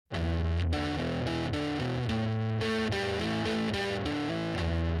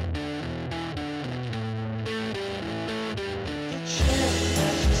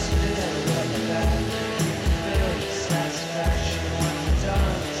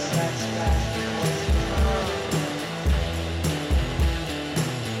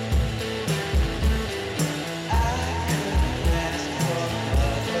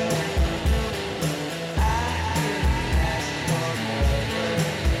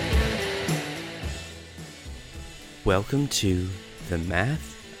Welcome to The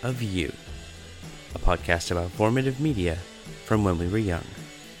Math of You, a podcast about formative media from when we were young.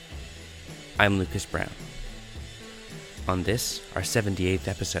 I'm Lucas Brown. On this, our 78th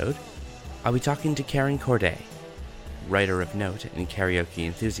episode, I'll be talking to Karen Corday, writer of note and karaoke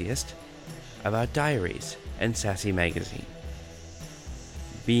enthusiast, about Diaries and Sassy magazine,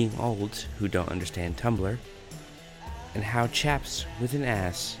 being old who don't understand Tumblr, and how chaps with an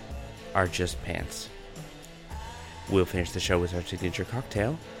ass are just pants. We'll finish the show with our signature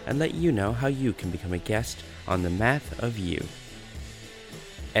cocktail and let you know how you can become a guest on The Math of You.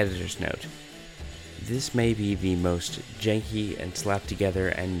 Editor's note: this may be the most janky and slapped together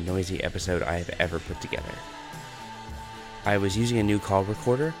and noisy episode I have ever put together. I was using a new call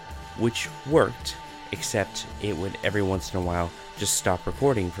recorder, which worked, except it would every once in a while just stop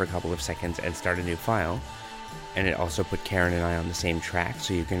recording for a couple of seconds and start a new file, and it also put Karen and I on the same track,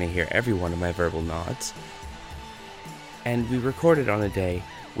 so you're going to hear every one of my verbal nods. And we recorded on a day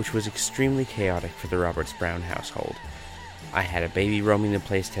which was extremely chaotic for the Roberts Brown household. I had a baby roaming the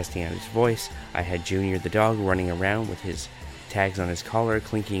place testing out his voice, I had Junior the dog running around with his tags on his collar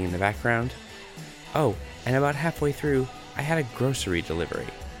clinking in the background. Oh, and about halfway through, I had a grocery delivery.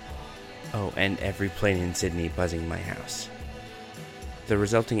 Oh, and every plane in Sydney buzzing my house. The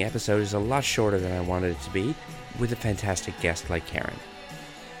resulting episode is a lot shorter than I wanted it to be, with a fantastic guest like Karen.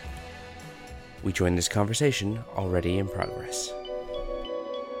 We join this conversation already in progress.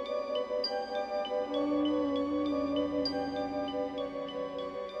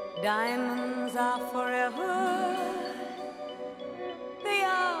 Diamonds are forever. They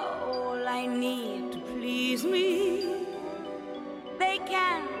are all I need to please me. They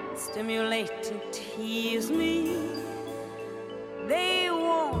can stimulate and tease me. They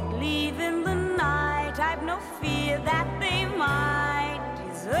won't leave in the night. I've no fear that they might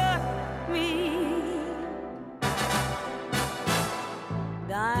desert me.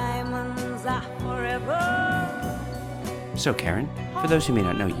 Diamonds are forever. So Karen, for those who may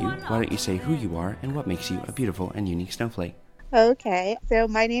not know you, why don't you say who you are and what makes you a beautiful and unique snowflake? Okay, so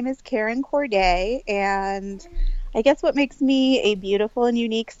my name is Karen Corday, and I guess what makes me a beautiful and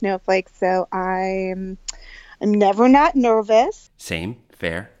unique snowflake, so I'm never not nervous. Same,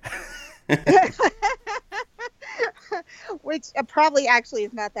 fair. Which probably actually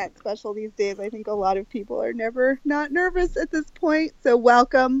is not that special these days. I think a lot of people are never not nervous at this point. So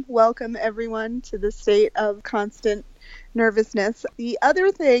welcome everyone to the state of constant nervousness. The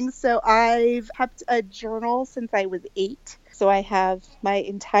other thing, so I've kept a journal since I was 8. So I have my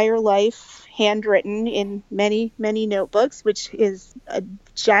entire life handwritten in many, many notebooks, which is a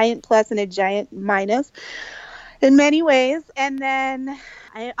giant plus and a giant minus in many ways. And then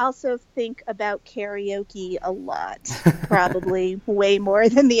I also think about karaoke a lot, probably way more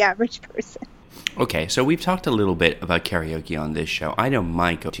than the average person. Okay, so we've talked a little bit about karaoke on this show. I know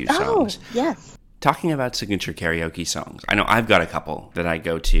my go-to songs. Oh, yes. Talking about signature karaoke songs, I know I've got a couple that I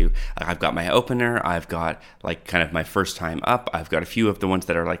go to. I've got my opener, I've got like kind of my first time up, I've got a few of the ones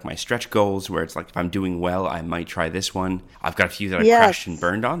that are like my stretch goals where it's like if I'm doing well, I might try this one. I've got a few that I crashed and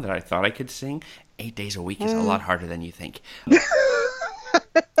burned on that I thought I could sing. 8 days a week is a lot harder than you think.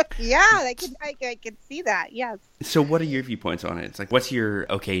 Yeah, I can see that, yes. So what are your viewpoints on it? It's like, what's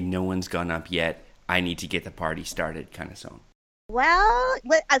your, okay, no one's gone up yet, I need to get the party started kind of song? Well,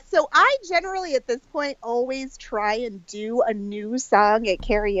 so I generally at this point always try and do a new song at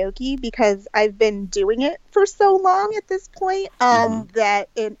karaoke because I've been doing it for so long at this point. That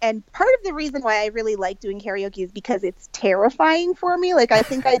and part of the reason why I really like doing karaoke is because it's terrifying for me. Like I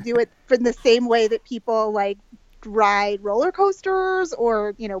think I do it from the same way that people like ride roller coasters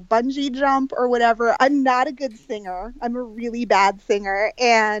or, bungee jump or whatever. I'm not a good singer. I'm a really bad singer.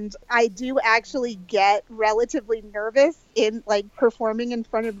 And I do actually get relatively nervous in like performing in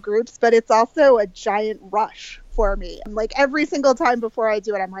front of groups, but it's also a giant rush for me. And like every single time before I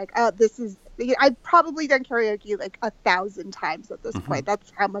do it, I'm like, oh, I've probably done karaoke like 1,000 times at this point.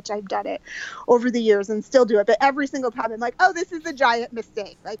 That's how much I've done it over the years and still do it. But every single time I'm like, oh, this is a giant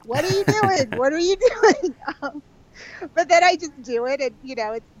mistake. Like, what are you doing? What are you doing? But then I just do it and,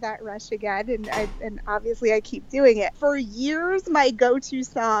 it's that rush again. And obviously I keep doing it. For years, my go-to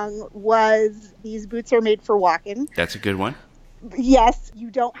song was These Boots Are Made for Walking. That's a good one. Yes,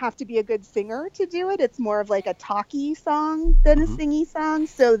 you don't have to be a good singer to do it. It's more of like a talky song than a singy song.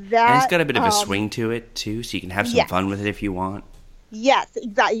 So that... And it's got a bit of a swing to it, too, so you can have some fun with it if you want. Yes,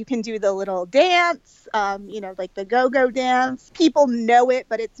 exactly. You can do the little dance, like the go-go dance. People know it,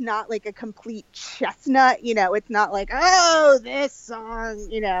 but it's not like a complete chestnut, it's not like, oh, this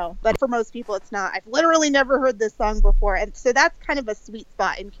song, but for most people it's not. I've literally never heard this song before. And so that's kind of a sweet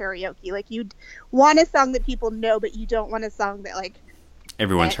spot in karaoke. Like you want a song that people know, but you don't want a song that like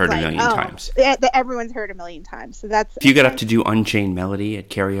everyone's heard a million times. Yeah, that everyone's heard a million times. So that's if you get up to do Unchained Melody at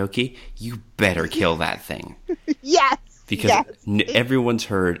karaoke, you better kill that thing. Yes. Because everyone's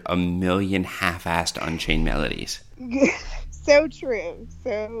heard a million half-assed Unchained Melodies. So true.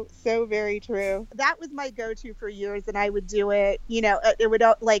 So very true. That was my go-to for years, and I would do it. It would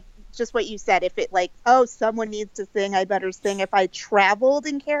like just what you said. If it like, oh, someone needs to sing, I better sing. If I traveled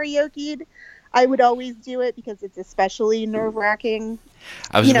and karaoke'd, I would always do it because it's especially nerve-wracking.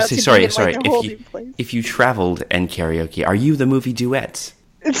 I was going to say, sorry. If you traveled and karaoke, are you the movie Duets?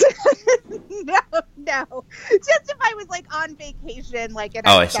 No. Just if I was like on vacation, like, and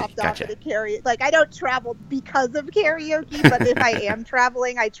I stopped off at a karaoke. Like, I don't travel because of karaoke, but if I am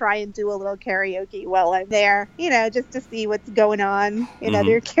traveling, I try and do a little karaoke while I'm there, just to see what's going on in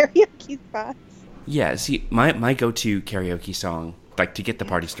other karaoke spots. Yeah, see, my go-to karaoke song, like to get the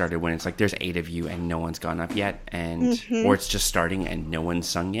party started when it's like there's 8 of you and no one's gone up yet, and or it's just starting and no one's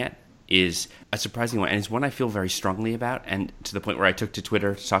sung yet, is a surprising one, and it's one I feel very strongly about, and to the point where I took to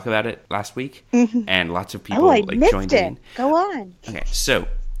Twitter to talk about it last week, and lots of people joined in. Go on. Okay, so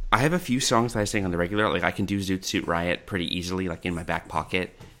I have a few songs that I sing on the regular. Like I can do Zoot Suit Riot pretty easily, like in my back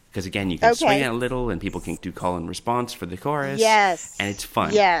pocket, because again, you can swing it a little, and people can do call and response for the chorus. Yes, and it's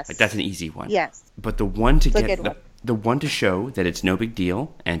fun. Yes, like that's an easy one. Yes, but the one to the one to show that it's no big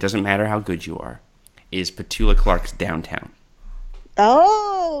deal and it doesn't matter how good you are is Petula Clark's Downtown.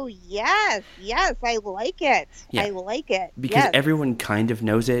 Oh, yes, I like it. Yeah. I like it. Because everyone kind of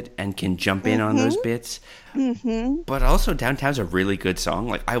knows it and can jump in on those bits. But also, Downtown's a really good song.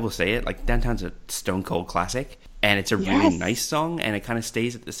 Like, I will say it, like, Downtown's a stone cold classic. And it's a really nice song, and it kind of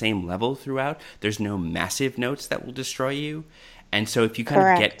stays at the same level throughout. There's no massive notes that will destroy you. And so if you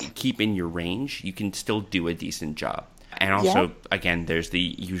kind of keep in your range, you can still do a decent job. And also, again, there's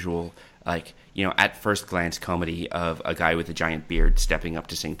the usual, like, at first glance comedy of a guy with a giant beard stepping up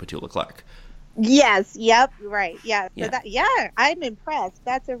to sing Petula Clark. Yes. Yep. Right. Yeah. So I'm impressed.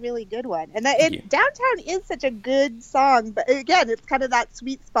 That's a really good one. And Downtown is such a good song, but again, it's kind of that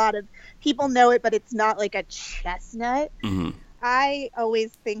sweet spot of people know it, but it's not like a chestnut. I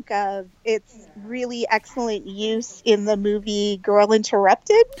always think of its really excellent use in the movie Girl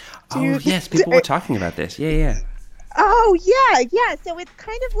Interrupted. Oh, yes. People were talking about this. Yeah. Oh, yeah. So it's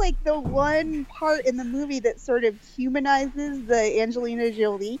kind of like the one part in the movie that sort of humanizes the Angelina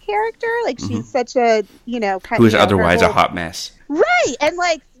Jolie character. Like, she's such a, who is otherwise a hot mess. Right. And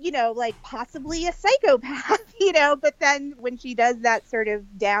like possibly a psychopath, but then when she does that sort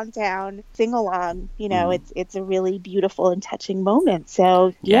of downtown sing-along, it's a really beautiful and touching moment.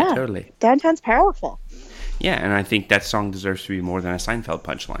 So, yeah, totally. Downtown's powerful. Yeah, and I think that song deserves to be more than a Seinfeld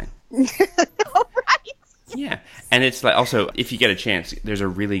punchline. Yeah, and it's like also, if you get a chance, there's a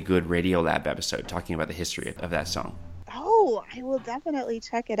really good Radiolab episode talking about the history of that song. Oh, I will definitely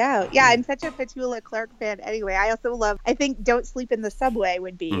check it out. Yeah, I'm such a Petula Clark fan anyway. I also I think Don't Sleep in the Subway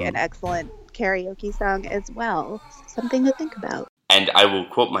would be an excellent karaoke song as well. Something to think about. And I will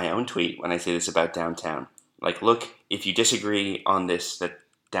quote my own tweet when I say this about Downtown. Like, look, if you disagree on this, that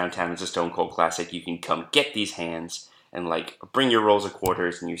Downtown is a stone cold classic, you can come get these hands and, like, bring your rolls of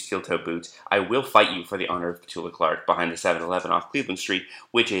quarters and your steel-toe boots. I will fight you for the honor of Petula Clark behind the 7-Eleven off Cleveland Street,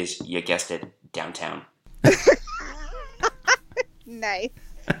 which is, you guessed it, Downtown. Nice.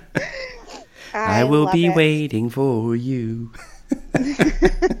 I will be waiting for you.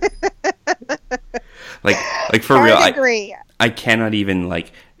 like for real, I cannot even,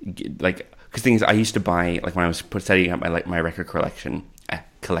 because things I used to buy, like, when I was setting up my record collection,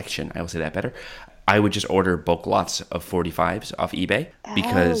 I will say that better. I would just order bulk lots of 45s off eBay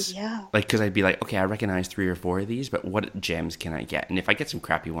because I'd be like, okay, I recognize 3 or 4 of these, but what gems can I get? And if I get some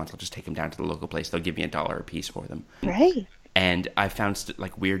crappy ones, I'll just take them down to the local place. They'll give me $1 a piece for them. Right. And I found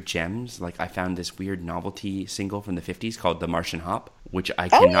weird gems. Like, I found this weird novelty single from the 50s called The Martian Hop, which I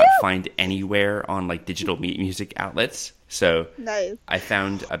cannot find anywhere on digital music outlets. So nice. I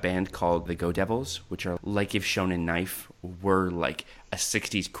found a band called the Go Devils, which are like if Shonen Knife were like a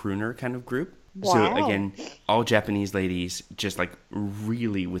 60s crooner kind of group. Wow. So again, all Japanese ladies, just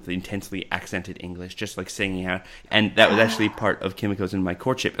really with intensely accented English, just singing out. And that was actually part of Kimiko's In My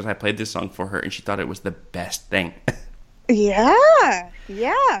Courtship, as I played this song for her, and she thought it was the best thing. Yeah.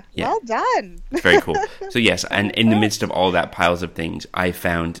 Yeah. Well done. It's very cool. So yes, and in the midst of all that piles of things, I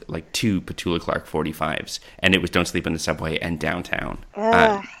found like 2 Petula Clark 45s, and it was Don't Sleep on the Subway and Downtown.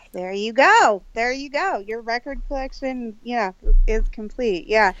 There you go. Your record collection, is complete.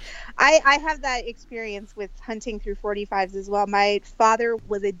 Yeah. I have that experience with hunting through 45s as well. My father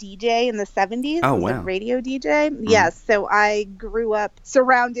was a DJ in the 70s. Oh, was wow. a radio DJ. Yes. So I grew up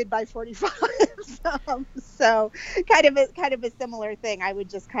surrounded by 45s. So kind of a similar thing. I would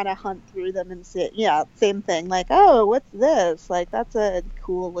just kind of hunt through them and see, same thing. Like, oh, what's this? Like, that's a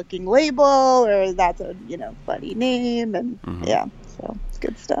cool looking label, or that's a, funny name. And so it's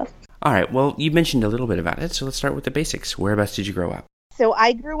good stuff. All right. Well, you mentioned a little bit about it, so let's start with the basics. Whereabouts did you grow up? So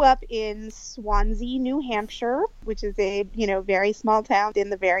I grew up in Swansea, New Hampshire, which is a, very small town in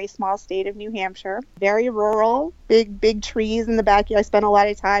the very small state of New Hampshire. Very rural, big trees in the backyard. I spent a lot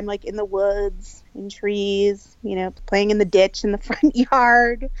of time like in the woods, in trees, playing in the ditch in the front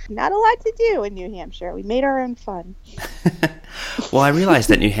yard. Not a lot to do in New Hampshire. We made our own fun. Well, I realize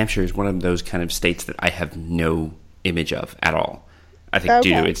that New Hampshire is one of those kind of states that I have no image of at all. I think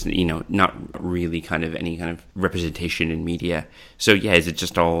due to its, not really kind of any kind of representation in media. So yeah, is it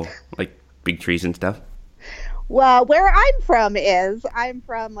just all like big trees and stuff? Well, where I'm from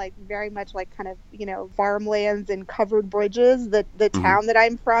like very much like kind of, farmlands and covered bridges. The town that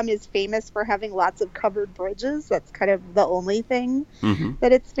I'm from is famous for having lots of covered bridges. That's kind of the only thing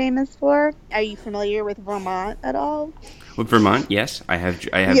that it's famous for. Are you familiar with Vermont at all? With Vermont, yes. I have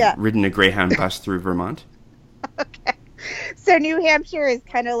ridden a Greyhound bus through Vermont. Okay. So New Hampshire is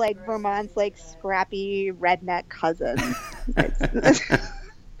kind of like Vermont's like scrappy redneck cousin.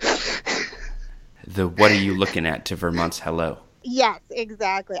 The what are you looking at to Vermont's hello? Yes,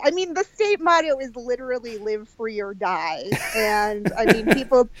 exactly. I mean, the state motto is literally live free or die. And I mean,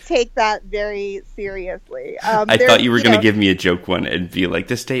 people take that very seriously. I thought you were going to give me a joke one and be like,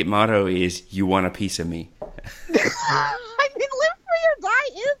 the state motto is you want a piece of me. I mean, live free or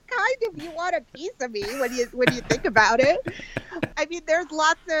die is kind of you want a piece of me when you think about it. I mean, there's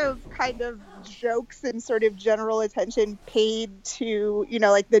lots of kind of jokes and sort of general attention paid to,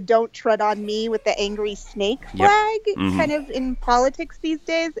 like the don't tread on me with the angry snake flag kind of in politics these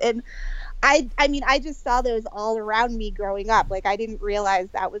days. And I mean, I just saw those all around me growing up. Like, I didn't realize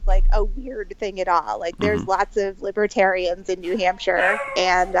that was like a weird thing at all. Like, there's lots of libertarians in New Hampshire,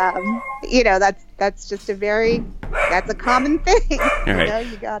 and that's just that's a common thing. All right.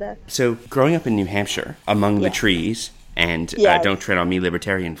 You gotta. So, growing up in New Hampshire, among the trees and don't tread on me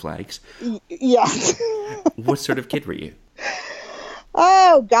libertarian flags. Yes. What sort of kid were you?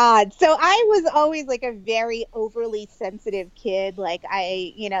 Oh, God. So I was always like a very overly sensitive kid. Like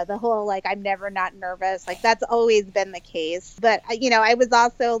the whole, like, I'm never not nervous. Like, that's always been the case. But, I was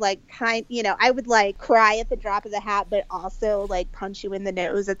also like I would like cry at the drop of the hat, but also like punch you in the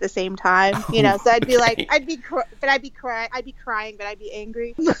nose at the same time. So I'd be like, I'd be crying, but I'd be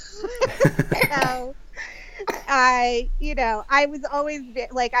angry. I was always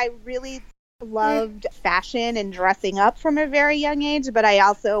like, I really loved fashion and dressing up from a very young age, but I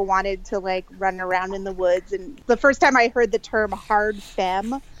also wanted to like run around in the woods. And the first time I heard the term hard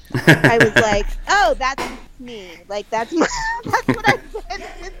femme, I was like, oh, that's me. Like, that's what I've been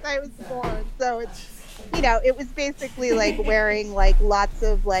since I was born. So it's, it was basically like wearing like lots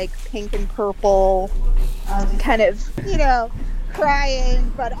of like pink and purple, kind of,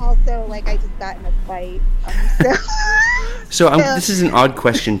 crying, but also like I just got in a fight. This is an odd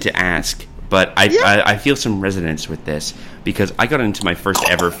question to ask, but I feel some resonance with this because I got into my first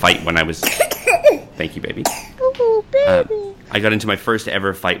ever fight when I was. Thank you, baby. Oh, baby. I got into my first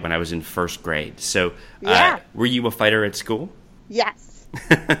ever fight when I was in first grade. So, were you a fighter at school? Yes.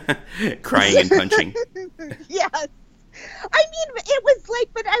 Crying and punching. Yes. I mean, it was like,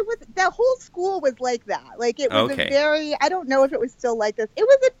 but the whole school was like that. Like, it was I don't know if it was still like this. It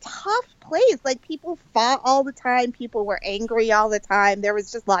was a tough place. Like, people fought all the time. People were angry all the time. There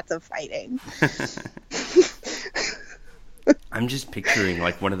was just lots of fighting. I'm just picturing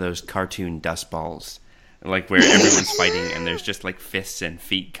like one of those cartoon dust balls, like where everyone's fighting and there's just like fists and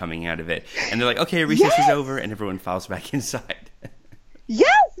feet coming out of it. And they're like, okay, recess is over, and everyone files back inside. Yes,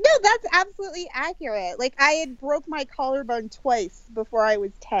 no, that's absolutely accurate. Like, I had broke my collarbone twice before I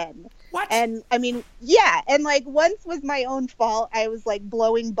was 10. What? And I mean, and like once was my own fault. I was like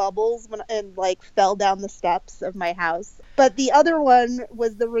blowing bubbles and like fell down the steps of my house. But the other one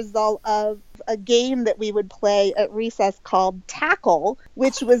was the result of a game that we would play at recess called Tackle,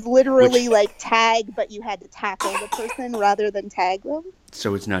 which was literally like tag, but you had to tackle the person rather than tag them.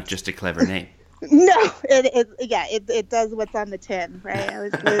 So it's not just a clever name. No, it does what's on the tin, right?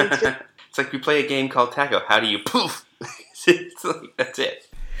 It's like we play a game called Tackle. How do you poof? It's like, that's it.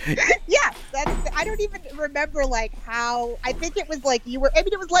 Yeah, I don't even remember like how. I think it was like you were. I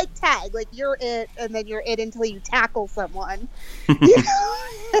mean, it was like tag, like you're it, and then you're it until you tackle someone.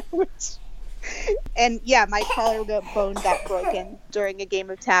 And yeah, my collarbone got broken during a game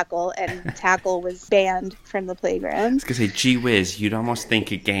of tackle, and tackle was banned from the playground. I was gonna say, gee whiz, you'd almost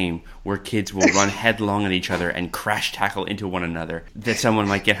think a game where kids will run headlong at each other and crash tackle into one another that someone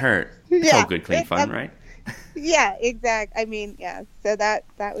might get hurt. It's all good, clean fun, right? Yeah, exactly. I mean, yeah. So that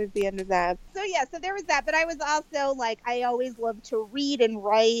was the end of that. So yeah, so there was that. But I was also like, I always loved to read and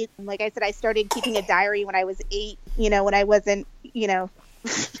write. Like I said, I started keeping a diary when I was 8. When I wasn't,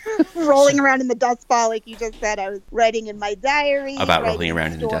 rolling around in the dust pile, like you just said. I was writing in my diary. About rolling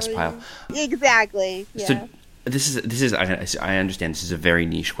around in the dust pile. Exactly. Yeah. So this is. I understand this is a very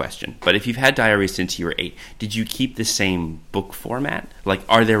niche question, but if you've had diaries since you were 8, did you keep the same book format? Like,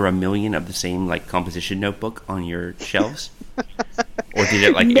 are there a million of the same like composition notebook on your shelves, or did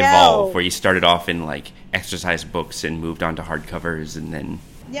it evolve where you started off in like exercise books and moved on to hardcovers and then?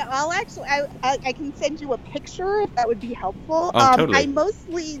 Yeah, I'll actually, I can send you a picture if that would be helpful. Oh, totally. I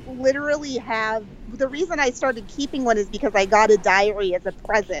mostly literally have, the reason I started keeping one is because I got a diary as a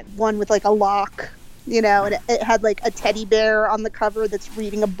present, one with like a lock, and it had like a teddy bear on the cover that's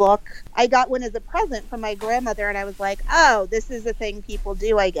reading a book. I got one as a present from my grandmother, and I was like, oh, this is a thing people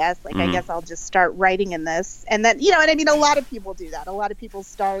do, I guess. Like, I guess I'll just start writing in this. And then, and I mean, a lot of people do that. A lot of people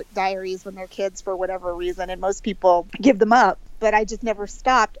start diaries when they're kids for whatever reason, and most people give them up. But I just never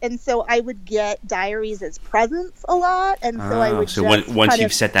stopped. And so I would get diaries as presents a lot. And so I would once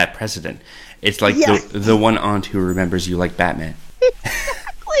you've set that precedent, it's like the one aunt who remembers you like Batman.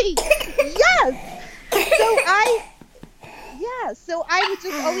 Exactly. Yes. So I would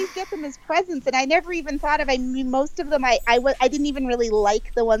just always get them as presents. And I never even thought of, I mean, most of them, I didn't even really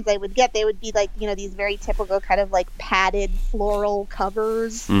like the ones I would get. They would be like, these very typical kind of like padded floral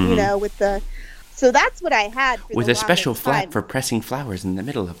covers, with the... So that's what I had for with the a special flap time. for pressing flowers in the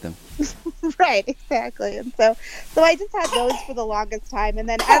middle of them. Right, exactly. And so I just had those for the longest time. And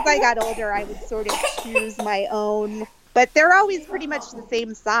then as I got older, I would sort of choose my own. But they're always pretty much the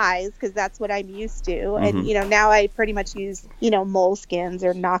same size because that's what I'm used to. Mm-hmm. And, now I pretty much use, moleskins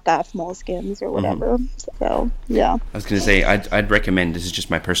or knockoff moleskins or whatever. Mm-hmm. So, yeah. I was going to say, I'd recommend, this is just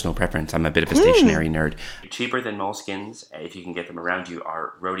my personal preference, I'm a bit of a stationery nerd. Cheaper than moleskins, if you can get them around you,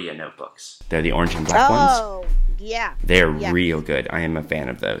 are Rhodia notebooks. They're the orange and black ones. Oh, yeah. They're real good. I am a fan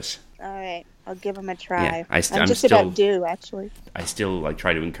of those. All right. I'll give them a try. Yeah, I'm just about due, actually. I still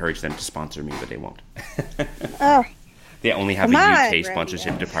try to encourage them to sponsor me, but they won't. Oh. They only have a UK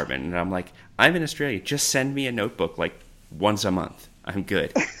sponsorship department. And I'm like, I'm in Australia. Just send me a notebook once a month. I'm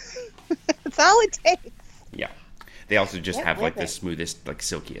good. That's all it takes. Yeah. They also just have the smoothest,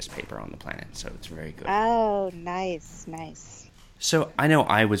 silkiest paper on the planet. So it's very good. Oh, nice. So I know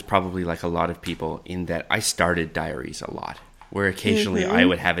I was probably like a lot of people in that I started diaries a lot. Where occasionally I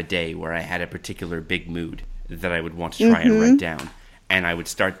would have a day where I had a particular big mood that I would want to try and write down. And I would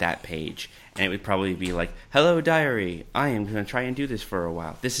start that page, and it would probably be like, hello, diary, I am going to try and do this for a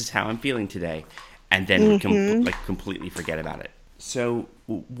while. This is how I'm feeling today. And then completely forget about it. So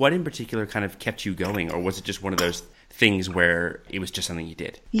what in particular kind of kept you going? Or was it just one of those things where it was just something you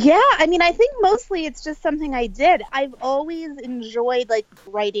did? Yeah, I mean, I think mostly it's just something I did. I've always enjoyed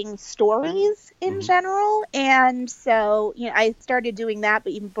writing stories in general, and so I started doing that,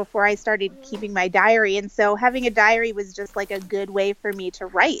 but even before I started keeping my diary, and so having a diary was just a good way for me to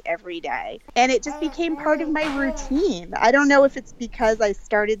write every day, and it just became part of my routine. I don't know if it's because I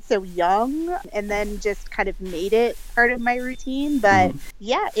started so young and then just kind of made it part of my routine, but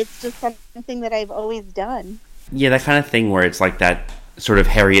yeah, it's just something that I've always done. Yeah, that kind of thing where it's like that sort of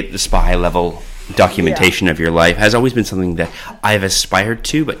Harriet the Spy level documentation of your life has always been something that I've aspired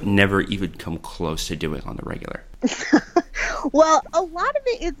to, but never even come close to doing on the regular. Well, a lot of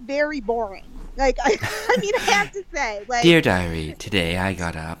it is very boring. I mean, I have to say. Dear diary, today I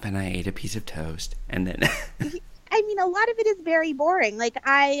got up and I ate a piece of toast, and then... I mean, a lot of it is very boring.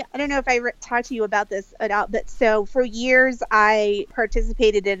 I don't know if I talked to you about this at all, but so for years I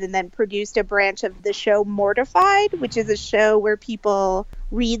participated in and then produced a branch of the show Mortified, which is a show where people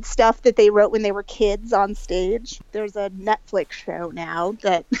read stuff that they wrote when they were kids on stage. There's a Netflix show now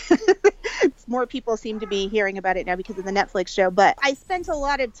that more people seem to be hearing about it now because of the Netflix show. But I spent a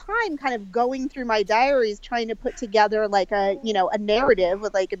lot of time kind of going through my diaries trying to put together a narrative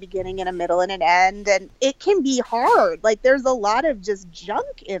with a beginning and a middle and an end. And it can be hard. There's a lot of just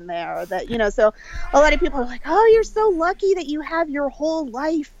junk in there that, so a lot of people are like, oh, you're so lucky that you have your whole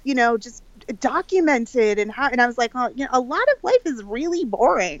life, just documented and I was like, oh, a lot of life is really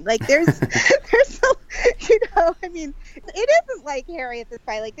boring. There's so, So, I mean, it isn't like Harry at this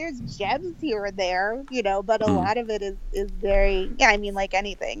point. Like, there's gems here and there, but a lot of it is very, I mean, like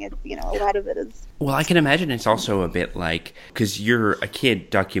anything, it's, a lot of it is. Well, I can imagine it's also a bit like, because you're a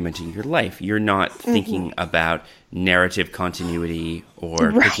kid documenting your life. You're not thinking about narrative continuity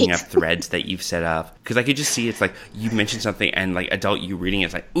or picking up threads that you've set up. Because I could just see it's like you mentioned something and like adult you reading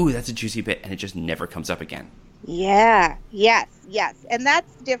it's like, ooh, that's a juicy bit, and it just never comes up again. Yeah, yes. And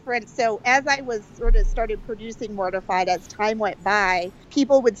that's different. So as I was sort of started producing Mortified, as time went by,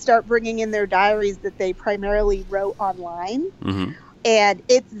 people would start bringing in their diaries that they primarily wrote online. Mm-hmm. And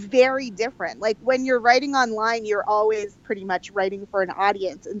it's very different. Like when you're writing online, you're always pretty much writing for an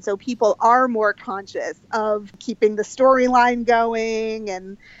audience. And so people are more conscious of keeping the storyline going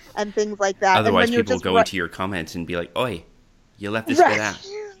and things like that. Otherwise, people go into your comments and be like, oi, you left this bit out.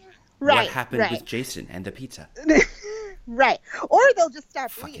 What happened with Jason and the pizza? Right. Or they'll just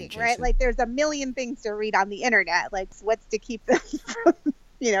stop reading, Jason. right? Like there's a million things to read on the internet. Like what's to keep them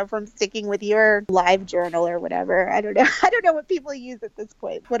from sticking with your live journal or whatever. I don't know what people use at this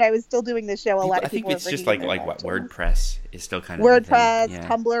point. When I was still doing the show, a lot of people I think it's just like what journals. WordPress is still kind of WordPress,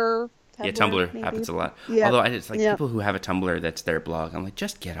 Tumblr. Yeah, Tumblr maybe. Happens a lot. Yeah. Although it's like people who have a Tumblr that's their blog. I'm like,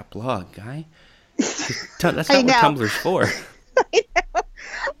 just get a blog, guy. That's not what Tumblr's for.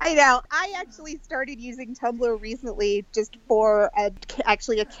 I know. I actually started using Tumblr recently just for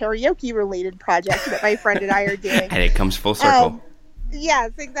actually a karaoke related project that my friend and I are doing. And it comes full circle.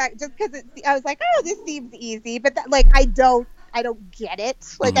 Yes, exactly. Just because I was like, oh, this seems easy, but I don't get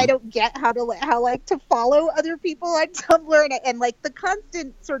it. Like, I don't get how to follow other people on Tumblr and like the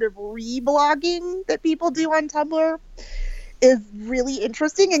constant sort of reblogging that people do on Tumblr is really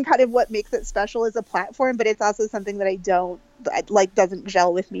interesting and kind of what makes it special as a platform, but it's also something that doesn't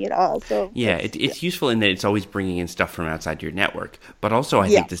gel with me at all. So yeah, it's useful in that it's always bringing in stuff from outside your network, but also I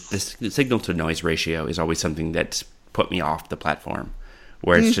think this signal to noise ratio is always something that's put me off the platform,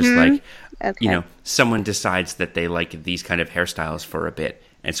 where it's just like, someone decides that they like these kind of hairstyles for a bit,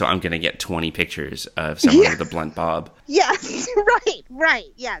 and so I'm going to get 20 pictures of someone with a blunt bob. Yes, right.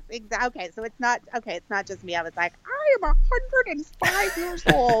 Yes, exactly. Okay, so it's not just me. I was like, I am 105 years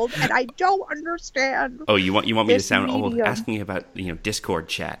old, and I don't understand. Oh, you want me to sound old? Asking about Discord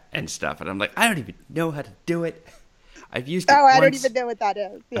chat and stuff, and I'm like, I don't even know how to do it. I've used it once. I don't even know what that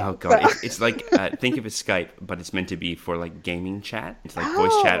is. Yeah, oh, God. So. It's like, think of it as Skype, but it's meant to be for, like, gaming chat. It's like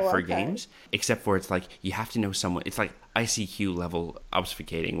voice chat for games, except for it's like, you have to know someone. It's like ICQ level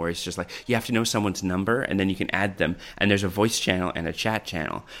obfuscating, where it's just like, you have to know someone's number, and then you can add them, and there's a voice channel and a chat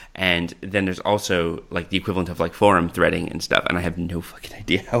channel, and then there's also, like, the equivalent of, like, forum threading and stuff, and I have no fucking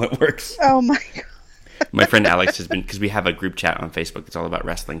idea how it works. Oh, my God. My friend Alex has been, because we have a group chat on Facebook that's all about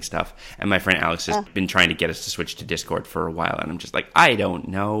wrestling stuff, and my friend Alex has been trying to get us to switch to Discord for a while, and I'm just like, I don't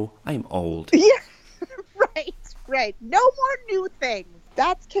know. I'm old. Yeah, right. No more new things.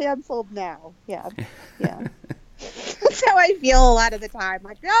 That's canceled now. Yeah. That's how I feel a lot of the time.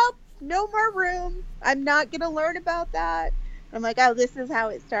 Like, nope, no more room. I'm not going to learn about that. I'm like, oh, this is how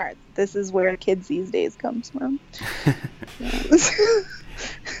it starts. This is where kids these days comes from.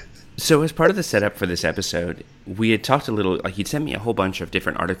 So as part of the setup for this episode, we had talked a little, like you'd sent me a whole bunch of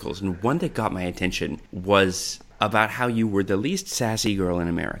different articles, and one that got my attention was about how you were the least sassy girl in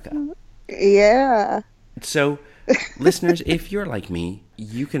America. Yeah. So, listeners, if you're like me,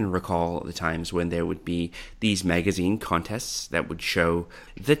 you can recall the times when there would be these magazine contests that would show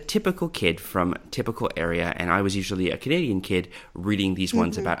the typical kid from typical area, and I was usually a Canadian kid reading these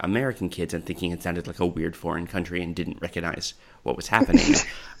ones about American kids and thinking it sounded like a weird foreign country and didn't recognize what was happening.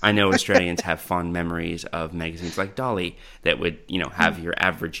 I know Australians have fond memories of magazines like Dolly that would, have your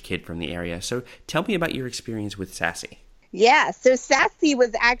average kid from the area. So tell me about your experience with Sassy. Yeah, so Sassy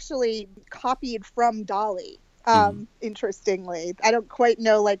was actually copied from Dolly. Interestingly, I don't quite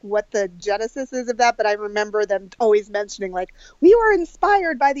know what the genesis is of that, but I remember them always mentioning we were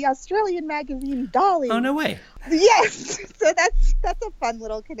inspired by the Australian magazine Dolly. Oh, no way. Yes, so that's a fun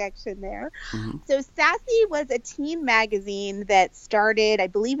little connection there. So Sassy was a teen magazine that started, I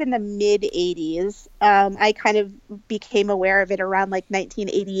believe, in the mid 80s. I kind of became aware of it around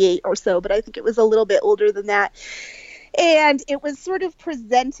 1988 or so, but I think it was a little bit older than that. And it was sort of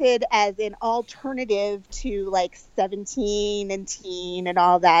presented as an alternative to 17 and teen and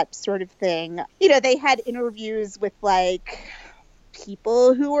all that sort of thing. They had interviews with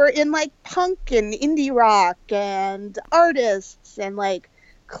people who were in punk and indie rock and artists, and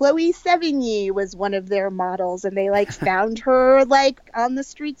Chloe Sevigny was one of their models, and they found her on the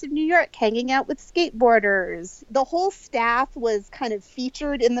streets of New York hanging out with skateboarders. The whole staff was kind of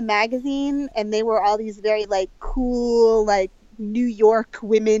featured in the magazine, and they were all these very cool New York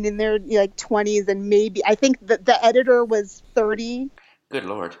women in their like 20s, and maybe I think the editor was 30. Good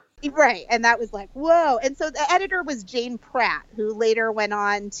Lord. Right. And that was like, whoa. And so the editor was Jane Pratt, who later went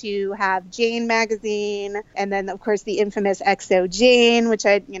on to have Jane magazine. And then, of course, the infamous XO Jane, which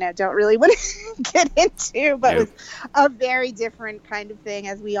I, don't really want to get into, but was a very different kind of thing,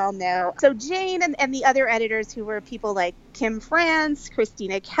 as we all know. So Jane and the other editors who were people like Kim France,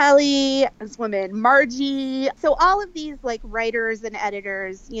 Christina Kelly, this woman, Margie. So all of these like writers and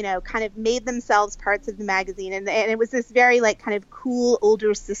editors, kind of made themselves parts of the magazine. And it was this very like kind of cool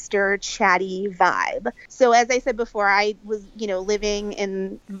older sister chatty vibe. So as I said before, I was, living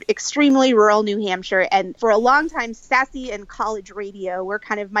in extremely rural New Hampshire. And for a long time, Sassy and college radio were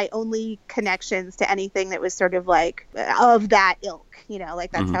kind of my only connections to anything that was sort of like of that ilk,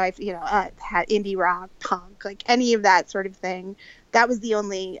 like that's how I, had indie rock, punk, like any of that sort of thing. That was the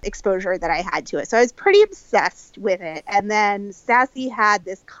only exposure that I had to it. So I was pretty obsessed with it. And then Sassy had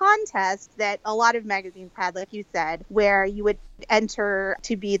this contest that a lot of magazines had, like you said, where you would enter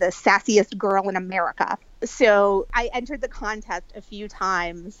to be the sassiest girl in America. So I entered the contest a few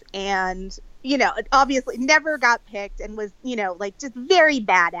times and, obviously never got picked and was, like just very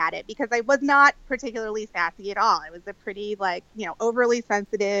bad at it because I was not particularly sassy at all. I was a pretty like, overly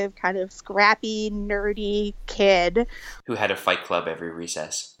sensitive, kind of scrappy, nerdy kid. Who had a fight club every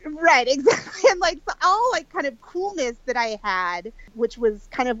recess. Right, exactly. And like so all like kind of coolness that I had, which was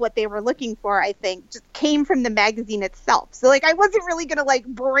kind of what they were looking for, I think, just came from the magazine itself. So like I wasn't really going to like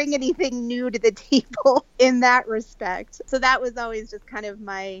bring anything new to the table in that respect. So that was always just kind of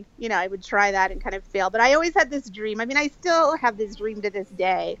my, I would try that and kind of fail. But I always had this dream. I mean, I still have this dream to this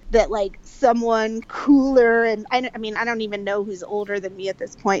day that like someone cooler, and I don't even know who's older than me at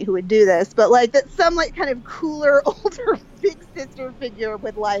this point who would do this, but like that some like kind of cooler, older big sister figure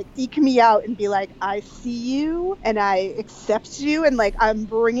would like seek me out and be like, I see you and I accept you and like I'm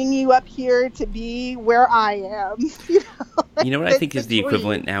bringing you up here to be where I am. You know what I think is the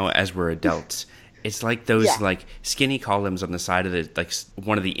equivalent now as we're adults? It's like those like skinny columns on the side of the like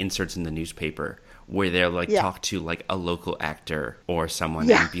one of the inserts in the newspaper where they'll like talk to like a local actor or someone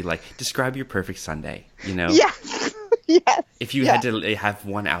and be like, describe your perfect Sunday, Yes. Yes. If you had to have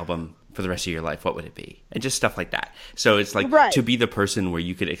one album for the rest of your life, what would it be? And just stuff like that. So it's like to be the person where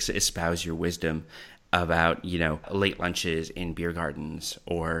you could espouse your wisdom about, late lunches in beer gardens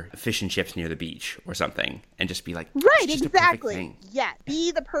or fish and chips near the beach or something, and just be like, right, exactly. Yeah,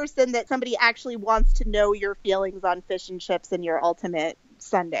 be the person that somebody actually wants to know your feelings on fish and chips and your ultimate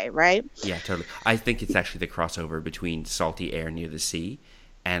Sunday, right? Yeah, totally. I think it's actually the crossover between salty air near the sea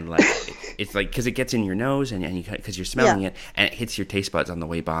and like it's like because it gets in your nose and you because you're smelling it and it hits your taste buds on the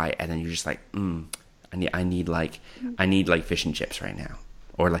way by, and then you're just like, I need fish and chips right now.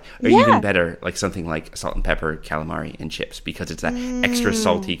 Or even better, like something like salt and pepper calamari and chips, because it's that extra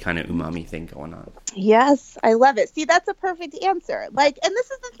salty kind of umami thing going on. Yes, I love it. See, that's a perfect answer. Like, and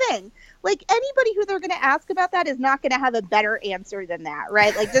this is the thing. Like, anybody who they're going to ask about that is not going to have a better answer than that,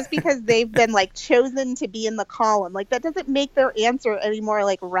 right? Like, just because they've been, like, chosen to be in the column, like, that doesn't make their answer any more,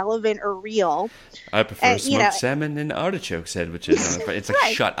 like, relevant or real. I prefer smoked salmon and artichoke sandwiches. It's like,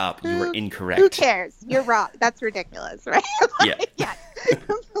 right. Shut up. You were incorrect. Who cares? You're wrong. That's ridiculous, right? Yeah.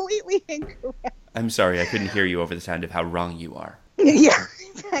 Completely incorrect. I'm sorry, I couldn't hear you over the sound of how wrong you are. Yeah,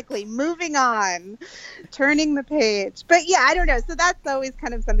 exactly. Moving on, turning the page. But yeah, I don't know. So that's always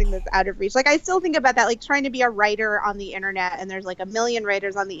kind of something that's out of reach. Like I still think about that, like trying to be a writer on the internet, and there's like a million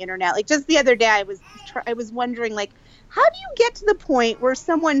writers on the internet. Like just the other day, I was wondering, like, how do you get to the point where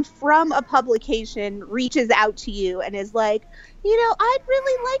someone from a publication reaches out to you and is like, I'd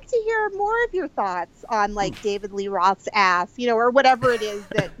really like to hear more of your thoughts on like David Lee Roth's ass, or whatever it is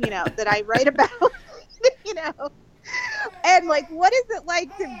that, that I write about, And like, what is it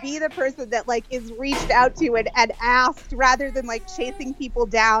like to be the person that like is reached out to and asked, rather than like chasing people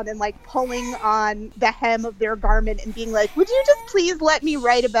down and like pulling on the hem of their garment and being like, would you just please let me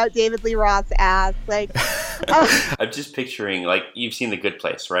write about David Lee Roth's ass? Like, I'm just picturing, like, you've seen The Good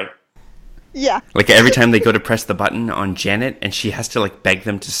Place, right? Yeah. Like every time they go to press the button on Janet and she has to like beg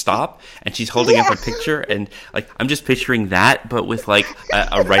them to stop and she's holding up a picture, and like I'm just picturing that, but with like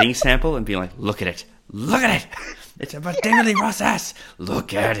a writing sample and being like, look at it. It's about David Lee Roth's ass.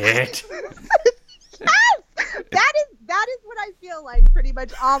 Look at it. Yes! That is what I feel like pretty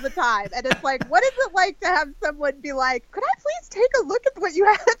much all the time. And it's like, what is it like to have someone be like, could I please take a look at what you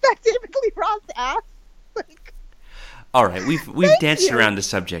have about David Lee Roth's ass? Like, all right, we've danced around the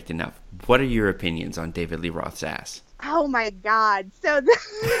subject enough. What are your opinions on David Lee Roth's ass? Oh my God. So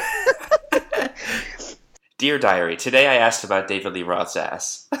Dear Diary, today I asked about David Lee Roth's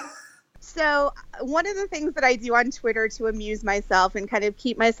ass. So one of the things that I do on Twitter to amuse myself and kind of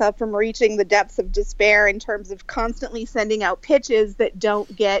keep myself from reaching the depths of despair in terms of constantly sending out pitches that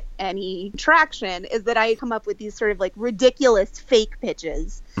don't get any traction is that I come up with these sort of like ridiculous fake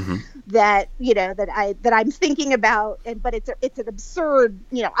pitches that, you know, that I'm thinking about, but it's an absurd,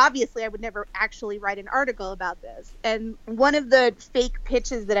 you know, obviously I would never actually write an article about this. And one of the fake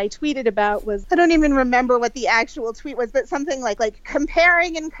pitches that I tweeted about was, I don't even remember what the actual tweet was, but something like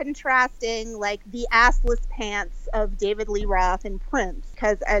comparing and contrasting like the assless pants of David Lee Roth and Prince,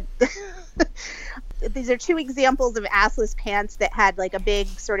 because these are two examples of assless pants that had like a big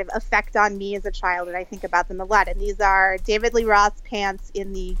sort of effect on me as a child, and I think about them a lot. And these are David Lee Roth's pants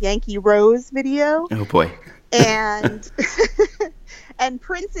in the Yankee Rose video. Oh boy. And and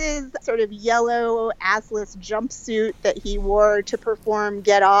Prince's sort of yellow assless jumpsuit that he wore to perform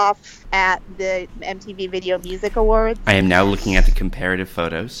Get Off at the MTV Video Music Awards. I am now looking at the comparative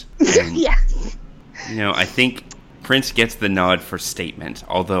photos. And, yeah. You know, I think Prince gets the nod for statement,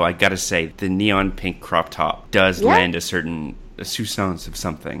 although I gotta say, the neon pink crop top does lend a certain sousance of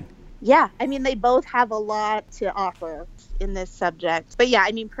something. Yeah, I mean, they both have a lot to offer in this subject. But yeah,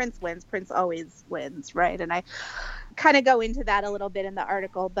 I mean, Prince wins. Prince always wins, right? And I kind of go into that a little bit in the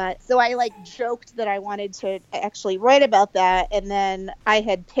article. But so I like joked that I wanted to actually write about that. And then I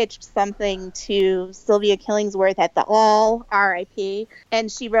had pitched something to Sylvia Killingsworth at the All, RIP.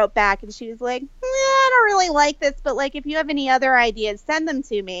 And she wrote back and she was like, I don't really like this, but like, if you have any other ideas, send them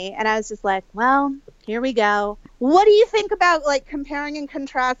to me. And I was just like, well, here we go. What do you think about like comparing and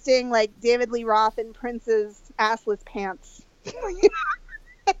contrasting like David Lee Roth and Prince's assless pants?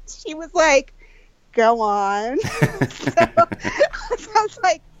 She was like, go on. So I was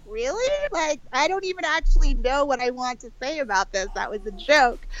like, really? Like, I don't even actually know what I want to say about this. That was a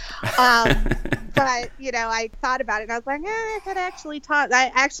joke. But, you know, I thought about it and I was like,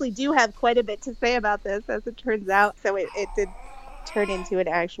 I actually do have quite a bit to say about this, as it turns out. So it did turn into an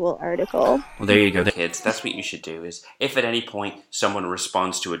actual article. Well, there you go, kids. That's what you should do is, if at any point someone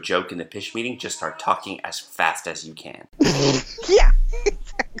responds to a joke in the pitch meeting, just start talking as fast as you can. Yeah,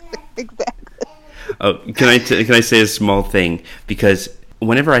 exactly. Oh, can I say a small thing? Because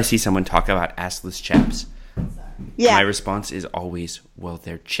whenever I see someone talk about assless chaps, my response is always, well,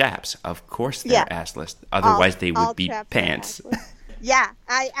 they're chaps. Of course they're assless. Otherwise they would be pants. Yeah,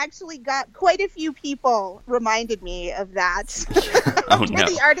 I actually got quite a few people reminded me of that after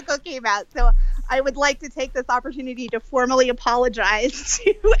the article came out. So I would like to take this opportunity to formally apologize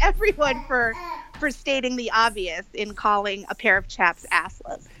to everyone for stating the obvious in calling a pair of chaps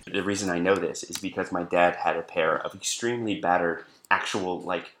assless. The reason I know this is because my dad had a pair of extremely battered, actual,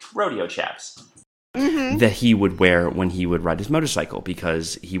 like, rodeo chaps. That he would wear when he would ride his motorcycle,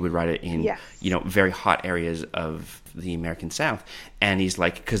 because he would ride it in, you know, very hot areas of the American South. And he's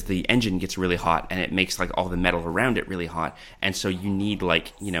like, because the engine gets really hot and it makes like all the metal around it really hot. And so you need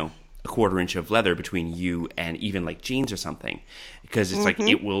like, you know, a 1/4 inch of leather between you and even like jeans or something, because it's like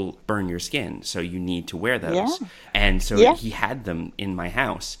it will burn your skin. So you need to wear those. Yeah. And so he had them in my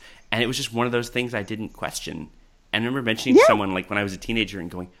house. And it was just one of those things I didn't question. And I remember mentioning to someone like when I was a teenager and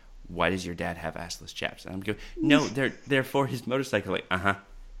going, why does your dad have assless chaps? And I'm going, no, they're for his motorcycle. Like,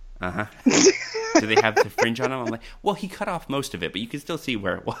 Do they have the fringe on them? I'm like, well, he cut off most of it, but you can still see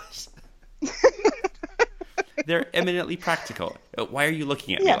where it was. They're eminently practical. Why are you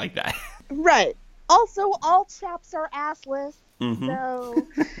looking at me like that? Right. Also, all chaps are assless. So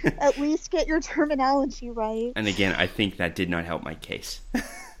at least get your terminology right. And again, I think that did not help my case.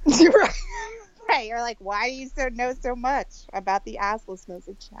 Right. Right. You're like, why do you know so much about the asslessness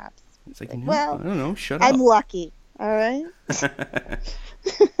of chaps? It's like, no, well, I don't know. Shut up. I'm lucky. All right.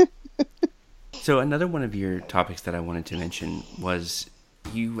 So another one of your topics that I wanted to mention was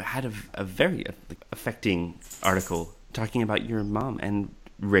you had a very affecting article talking about your mom and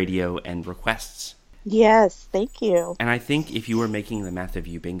radio and requests. Yes, thank you. And I think if you were making the Math of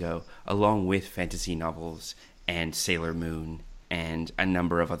You bingo, along with fantasy novels and Sailor Moon and a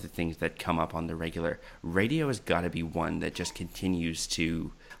number of other things that come up on the regular, radio has got to be one that just continues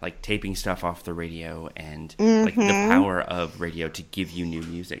to, like, taping stuff off the radio and like the power of radio to give you new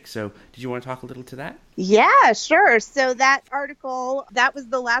music. So did you want to talk a little to that? Yeah, sure. So that article, that was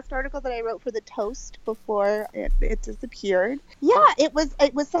the last article that I wrote for the Toast before it disappeared. Yeah, it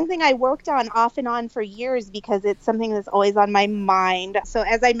was something I worked on off and on for years because it's something that's always on my mind. So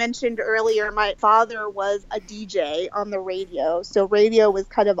as I mentioned earlier, my father was a DJ on the radio. So radio was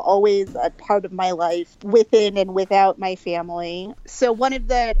kind of always a part of my life within and without my family. So one of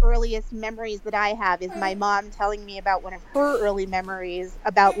the earliest memories that I have is my mom telling me about one of her early memories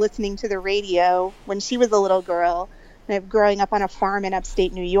about listening to the radio when she was a little girl. kind of growing up on a farm in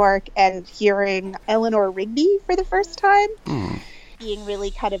upstate New York and hearing Eleanor Rigby for the first time, being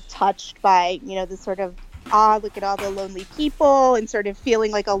really kind of touched by, the sort of, look at all the lonely people, and sort of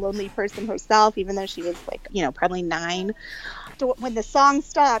feeling like a lonely person herself, even though she was like, probably 9. So when the song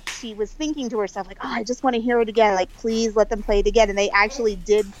stopped, she was thinking to herself, like, I just want to hear it again. Like, please let them play it again. And they actually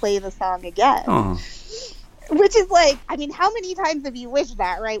did play the song again. Oh. Which is like, how many times have you wished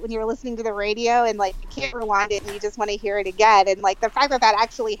that, right? When you're listening to the radio and like you can't rewind it and you just want to hear it again. And like the fact that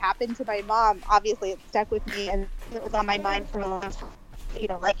actually happened to my mom, obviously it stuck with me and it was on my mind for a long time.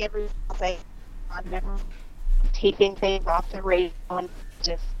 Like every day, I'm never taking things off the radio and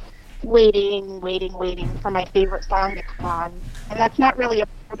just waiting for my favorite song to come on. And that's not really a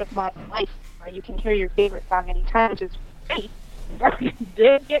part of my life where you can hear your favorite song anytime, which is great.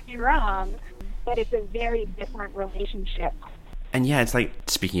 Did get me wrong, but it's a very different relationship. And yeah, it's like,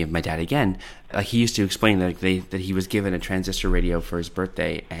 speaking of my dad again, like he used to explain that he was given a transistor radio for his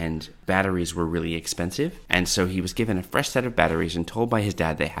birthday and batteries were really expensive. And so he was given a fresh set of batteries and told by his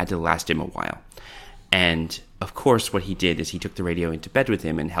dad they had to last him a while. And of course, what he did is he took the radio into bed with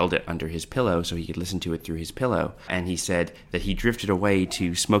him and held it under his pillow so he could listen to it through his pillow. And he said that he drifted away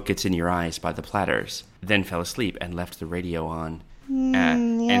to Smoke Gets in Your Eyes by the Platters, then fell asleep and left the radio on.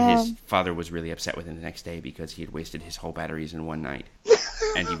 And his father was really upset with him the next day because he had wasted his whole batteries in one night.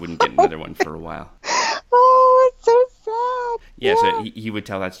 And he wouldn't get another one for a while. Oh, it's so sad. Yeah, so he would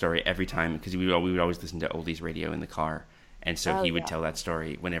tell that story every time because we would always listen to oldies radio in the car. And so he would tell that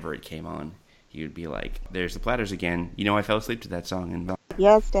story whenever it came on. He would be like, there's the Platters again. I fell asleep to that song. And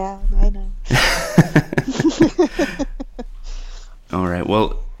yes, Dad, I know. All right,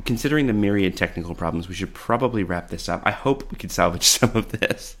 well, considering the myriad technical problems, we should probably wrap this up. I hope we could salvage some of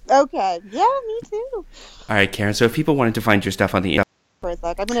this. Okay, yeah, me too. All right, Karen, so if people wanted to find your stuff on the internet... For a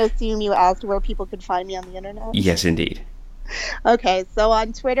sec, I'm going to assume you asked where people could find me on the internet. Yes, indeed. Okay, so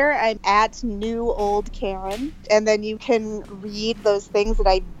on Twitter, I'm at New Old Karen, and then you can read those things that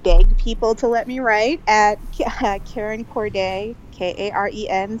I beg people to let me write at Karen Corday,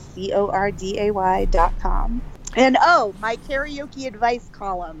 KarenCorday.com. And my karaoke advice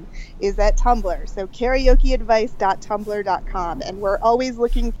column is at Tumblr, so karaokeadvice.tumblr.com, and we're always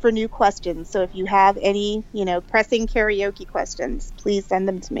looking for new questions, so if you have any, pressing karaoke questions, please send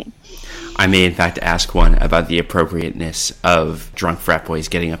them to me. I may in fact ask one about the appropriateness of drunk frat boys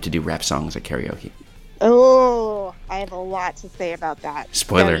getting up to do rap songs at karaoke. Oh, I have a lot to say about that.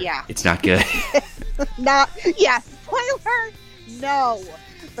 Spoiler, so, yeah. It's not good. Spoiler, no,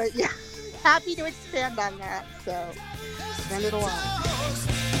 but yeah. Happy to expand on that, so send it along.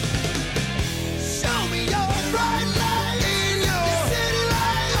 Show me your bright light in your city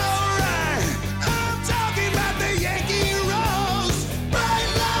light. Alright, I'm talking about the Yankee Rose. Bright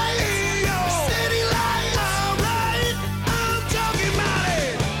light in your city light. Alright, I'm talking about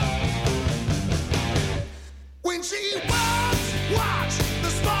it. When she walks, watch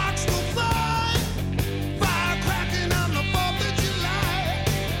the sparks will fly. Fire cracking on the 4th of July.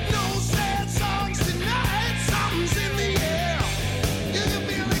 No sad songs tonight. Something's in the air. You can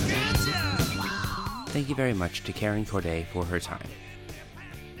feel it, can't you? Thank you very much to Karen Corday for her time.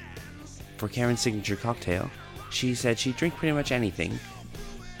 For Karen's signature cocktail, she said she'd drink pretty much anything,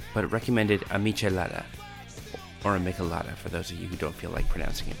 but recommended a michelada, or a michelada for those of you who don't feel like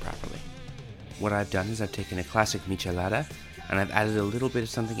pronouncing it properly. What I've done is I've taken a classic michelada, and I've added a little bit of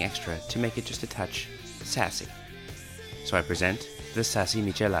something extra to make it just a touch sassy. So I present the Sassy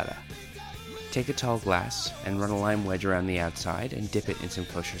Michelada. Take a tall glass and run a lime wedge around the outside and dip it in some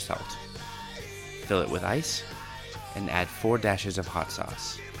kosher salt. Fill it with ice and add 4 dashes of hot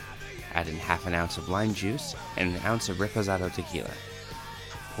sauce. Add in half an ounce of lime juice and an ounce of reposado tequila.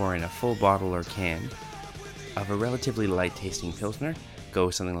 Pour in a full bottle or can of a relatively light tasting Pilsner. Go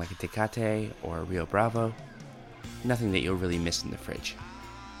with something like a Tecate or a Rio Bravo. Nothing that you'll really miss in the fridge.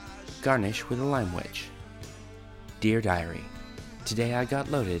 Garnish with a lime wedge. Dear Diary, today I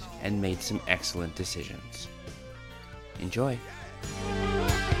got loaded and made some excellent decisions. Enjoy.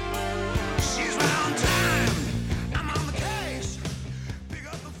 She's round time. I'm on the case. Pick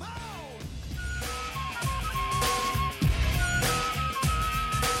up the phone.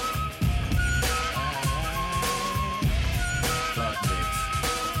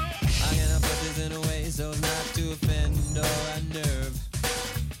 I'm gonna put this in a way so as not to offend or unnerve.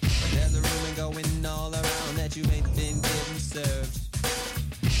 But there's a rumor going all around that you ain't been getting served.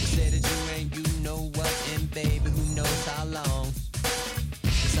 You say that you ain't, you know what, and baby, who knows how long.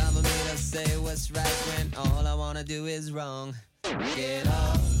 Cause I'm a made us say what's right when all I wanna do is wrong. Get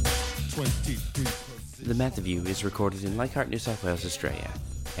off. 23%. The Math of You is recorded in Leichhardt, New South Wales, Australia.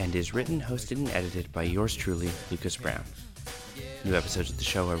 and is written, hosted, and edited by yours truly, Lucas Brown. New episodes of the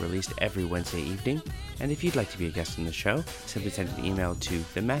show are released every Wednesday evening, and if you'd like to be a guest on the show, simply send an email to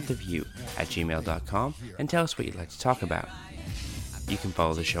themathofyou@gmail.com and tell us what you'd like to talk about. You can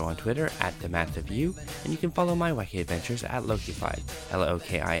follow the show on Twitter @themathofyou, and you can follow my wacky adventures at Lokified,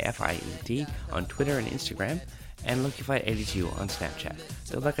 LOKIFIED, on Twitter and Instagram, and Lokified82 on Snapchat.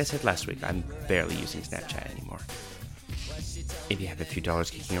 Though like I said last week, I'm barely using Snapchat anymore. If you have a few dollars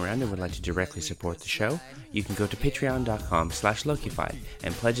kicking around and would like to directly support the show, you can go to patreon.com/Lokified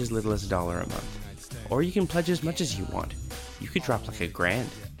and pledge as little as $1 a month. Or you can pledge as much as you want. You could drop like $1,000.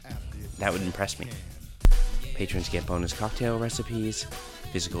 That would impress me. Patrons get bonus cocktail recipes,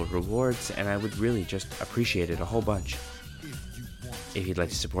 physical rewards, and I would really just appreciate it a whole bunch. If you'd like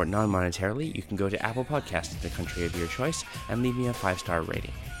to support non-monetarily, you can go to Apple Podcasts in the country of your choice and leave me a 5-star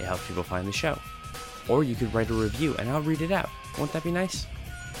rating. It helps people find the show. Or you could write a review and I'll read it out. Won't that be nice?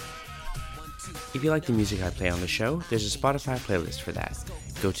 If you like the music I play on the show, there's a Spotify playlist for that.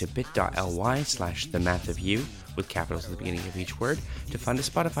 Go to bit.ly/themathofyou, with capitals at the beginning of each word, to find a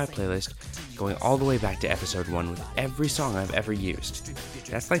Spotify playlist going all the way back to episode 1 with every song I've ever used.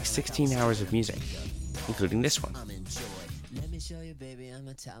 That's like 16 hours of music, including this one.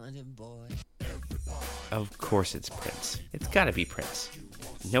 Of course it's Prince. It's gotta be Prince.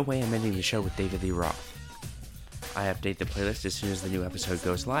 No way I'm ending the show with David Lee Roth. I update the playlist as soon as the new episode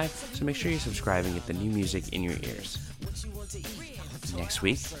goes live, so make sure you're subscribing and get the new music in your ears. Next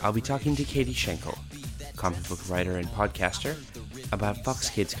week, I'll be talking to Katie Schenkel, comic book writer and podcaster, about Fox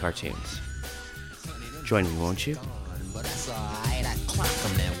Kids cartoons. Join me, won't you? But that's alright, I clock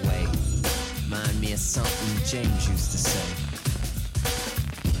them that way. Remind me of something James used to say.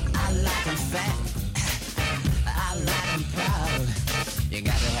 I like them fat, I like them proud. You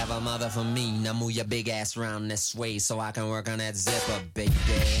gotta have a mother for me. Now move your big ass round this way so I can work on that zipper, baby.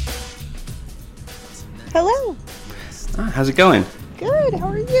 Hello. How's it going? Good. How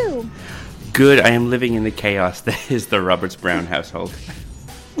are you? Good. I am living in the chaos that is the Roberts Brown household.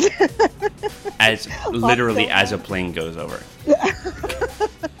 As literally as a plane goes over.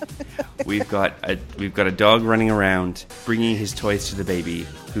 We've got a dog running around bringing his toys to the baby,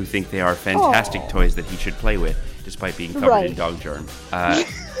 who think they are fantastic toys that he should play with, despite being covered in dog germ.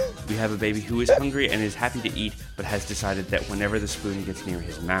 We have a baby who is hungry and is happy to eat, but has decided that whenever the spoon gets near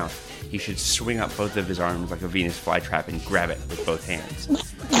his mouth, he should swing up both of his arms like a Venus flytrap and grab it with both hands.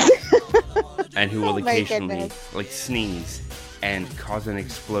 And who will occasionally sneeze and cause an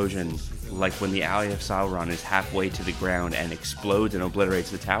explosion, like when the Eye of Sauron is halfway to the ground and explodes and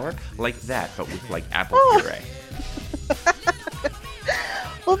obliterates the tower, like that, but with apple puree.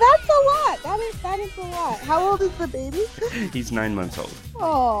 Well, that's a lot. That is a lot. How old is the baby? He's 9 months old.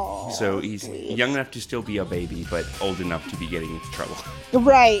 Oh. So he's young enough to still be a baby, but old enough to be getting into trouble.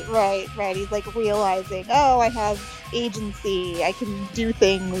 Right. He's realizing, I have agency. I can do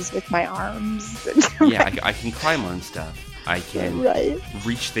things with my arms. Yeah, I can climb on stuff. I can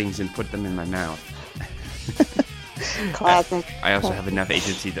reach things and put them in my mouth. Classic. I also have enough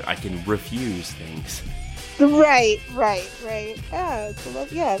agency that I can refuse things. Right. Yeah, that's a lot.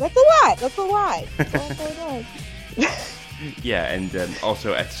 That's a lot. Yeah, and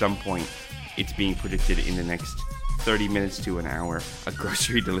also at some point, it's being predicted in the next 30 minutes to an hour, a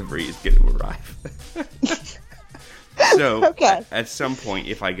grocery delivery is going to arrive. So, at some point,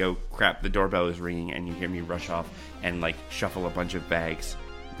 if I go, crap, the doorbell is ringing, and you hear me rush off and, shuffle a bunch of bags,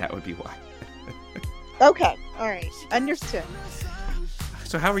 that would be why. Okay, alright, understood.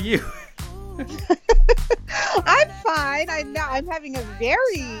 So how are you? I'm fine. I'm having a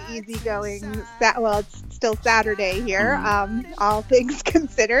very easygoing. It's still Saturday here. All things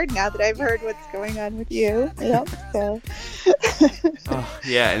considered. Now that I've heard what's going on with you. Yep. So.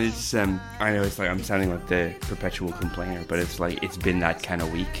 Yeah, and it's I know it's I'm sounding like the perpetual complainer, but it's it's been that kind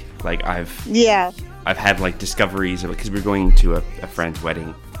of week. I've had discoveries of it because we're going to a friend's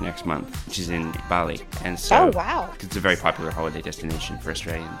wedding next month, which is in Bali, and so it's a very popular holiday destination for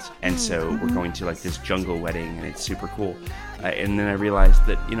Australians, and so we're going to this jungle wedding, and it's super cool. And then I realized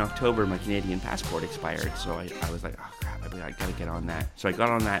that in October my Canadian passport expired, so I was like, oh crap, I gotta get on that. So I got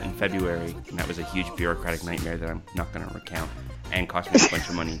on that in February, and that was a huge bureaucratic nightmare that I'm not going to recount, and cost me a bunch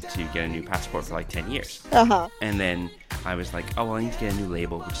of money to get a new passport for 10 years. And then I was like, oh, well, I need to get a new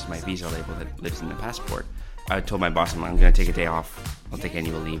label, which is my visa label that lives in the passport. I told my boss, I'm going to take a day off. I'll take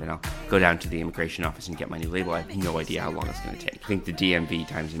annual leave, and I'll go down to the immigration office and get my new label. I have no idea how long it's going to take. I think the DMV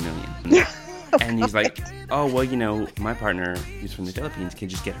times a million. And he's like, oh, well, my partner, who's from the Philippines, can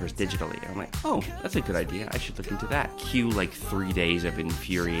just get hers digitally. I'm like, oh, that's a good idea. I should look into that. Cue like 3 days of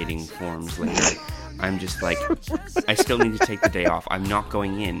infuriating forms later. I'm just like, I still need to take the day off. I'm not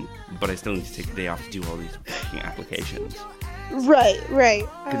going in, but I still need to take the day off to do all these fucking applications. Right.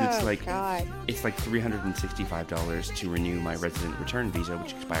 Because it's like, God. it's like $365 to renew my resident return visa,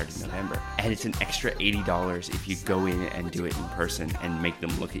 which expired in November. And it's an extra $80 if you go in and do it in person and make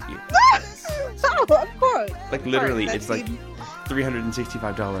them look at you. Oh, of course. Like literally, it's like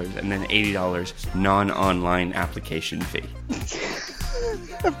 $365 and then $80 non-online application fee.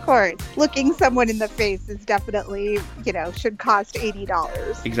 Of course. Looking someone in the face is definitely, should cost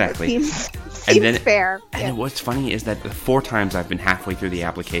 $80. Exactly. Seems fair. And what's funny is that the 4 times I've been halfway through the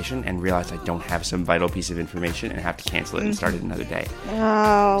application and realized I don't have some vital piece of information and have to cancel it and start it another day.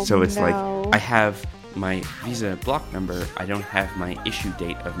 Oh, so it's no. like, I have my visa block number. I don't have my issue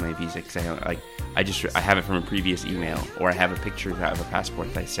date of my visa because I have it from a previous email, or I have a picture of a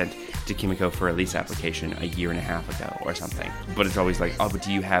passport that I sent to Kimiko for a lease application a year and a half ago or something. But it's always like, oh, but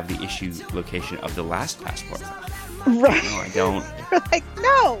do you have the issue location of the last passport? Right. No, I don't. Like,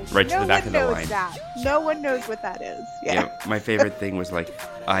 no. Right to the back of the line. That. No one knows what that is. Yeah. My favorite thing was like,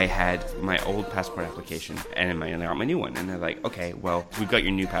 I had my old passport application and I got my new one. And they're like, okay, well, we've got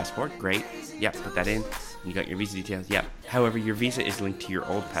your new passport. Great. Yep, put that in. You got your visa details. Yep. However, your visa is linked to your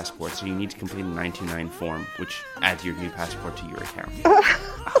old passport, so you need to complete a 929 form, which adds your new passport to your account.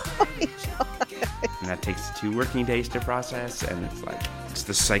 And that takes 2 working days to process, and it's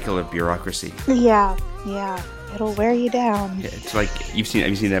the cycle of bureaucracy. Yeah. It'll wear you down. Yeah, it's like, have you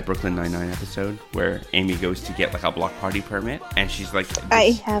seen that Brooklyn Nine-Nine episode where Amy goes to get like a block party permit, and she's like,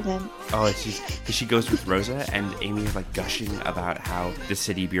 I haven't. Oh, it's just because she goes with Rosa, and Amy is like gushing about how the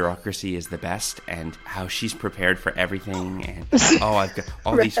city bureaucracy is the best and how she's prepared for everything, and I've got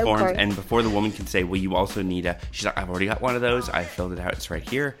all these forms, and before the woman can say, well, you also need she's like, I've already got one of those, I filled it out, it's right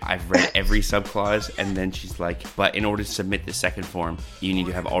here, I've read every subclause, and then she's like, but in order to submit the second form, you need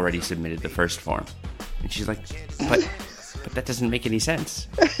to have already submitted the first form. And she's like, but that doesn't make any sense.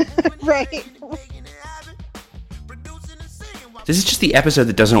 Right. This is just the episode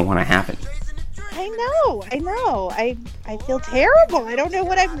that doesn't want to happen. I know. I feel terrible. I don't know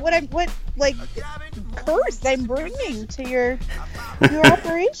what curse I'm bringing to your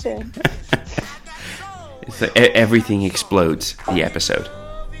operation. It's like everything explodes the episode.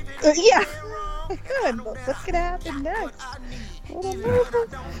 Yeah. Good. What's gonna happen next?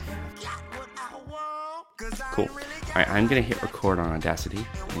 Cool. Alright, I'm gonna hit record on Audacity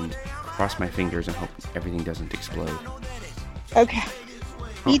and cross my fingers and hope everything doesn't explode. Okay.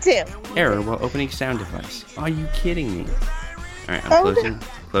 Me too. Error while opening sound device. Are you kidding me? Alright, I'm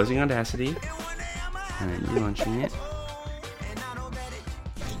closing Audacity. And relaunching it.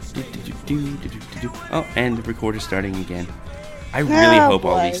 Oh, and the recorder's starting again. I really hope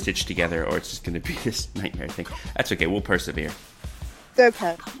all these stitch together, or it's just going to be this nightmare thing. That's okay, we'll persevere.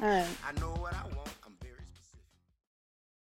 Okay, alright.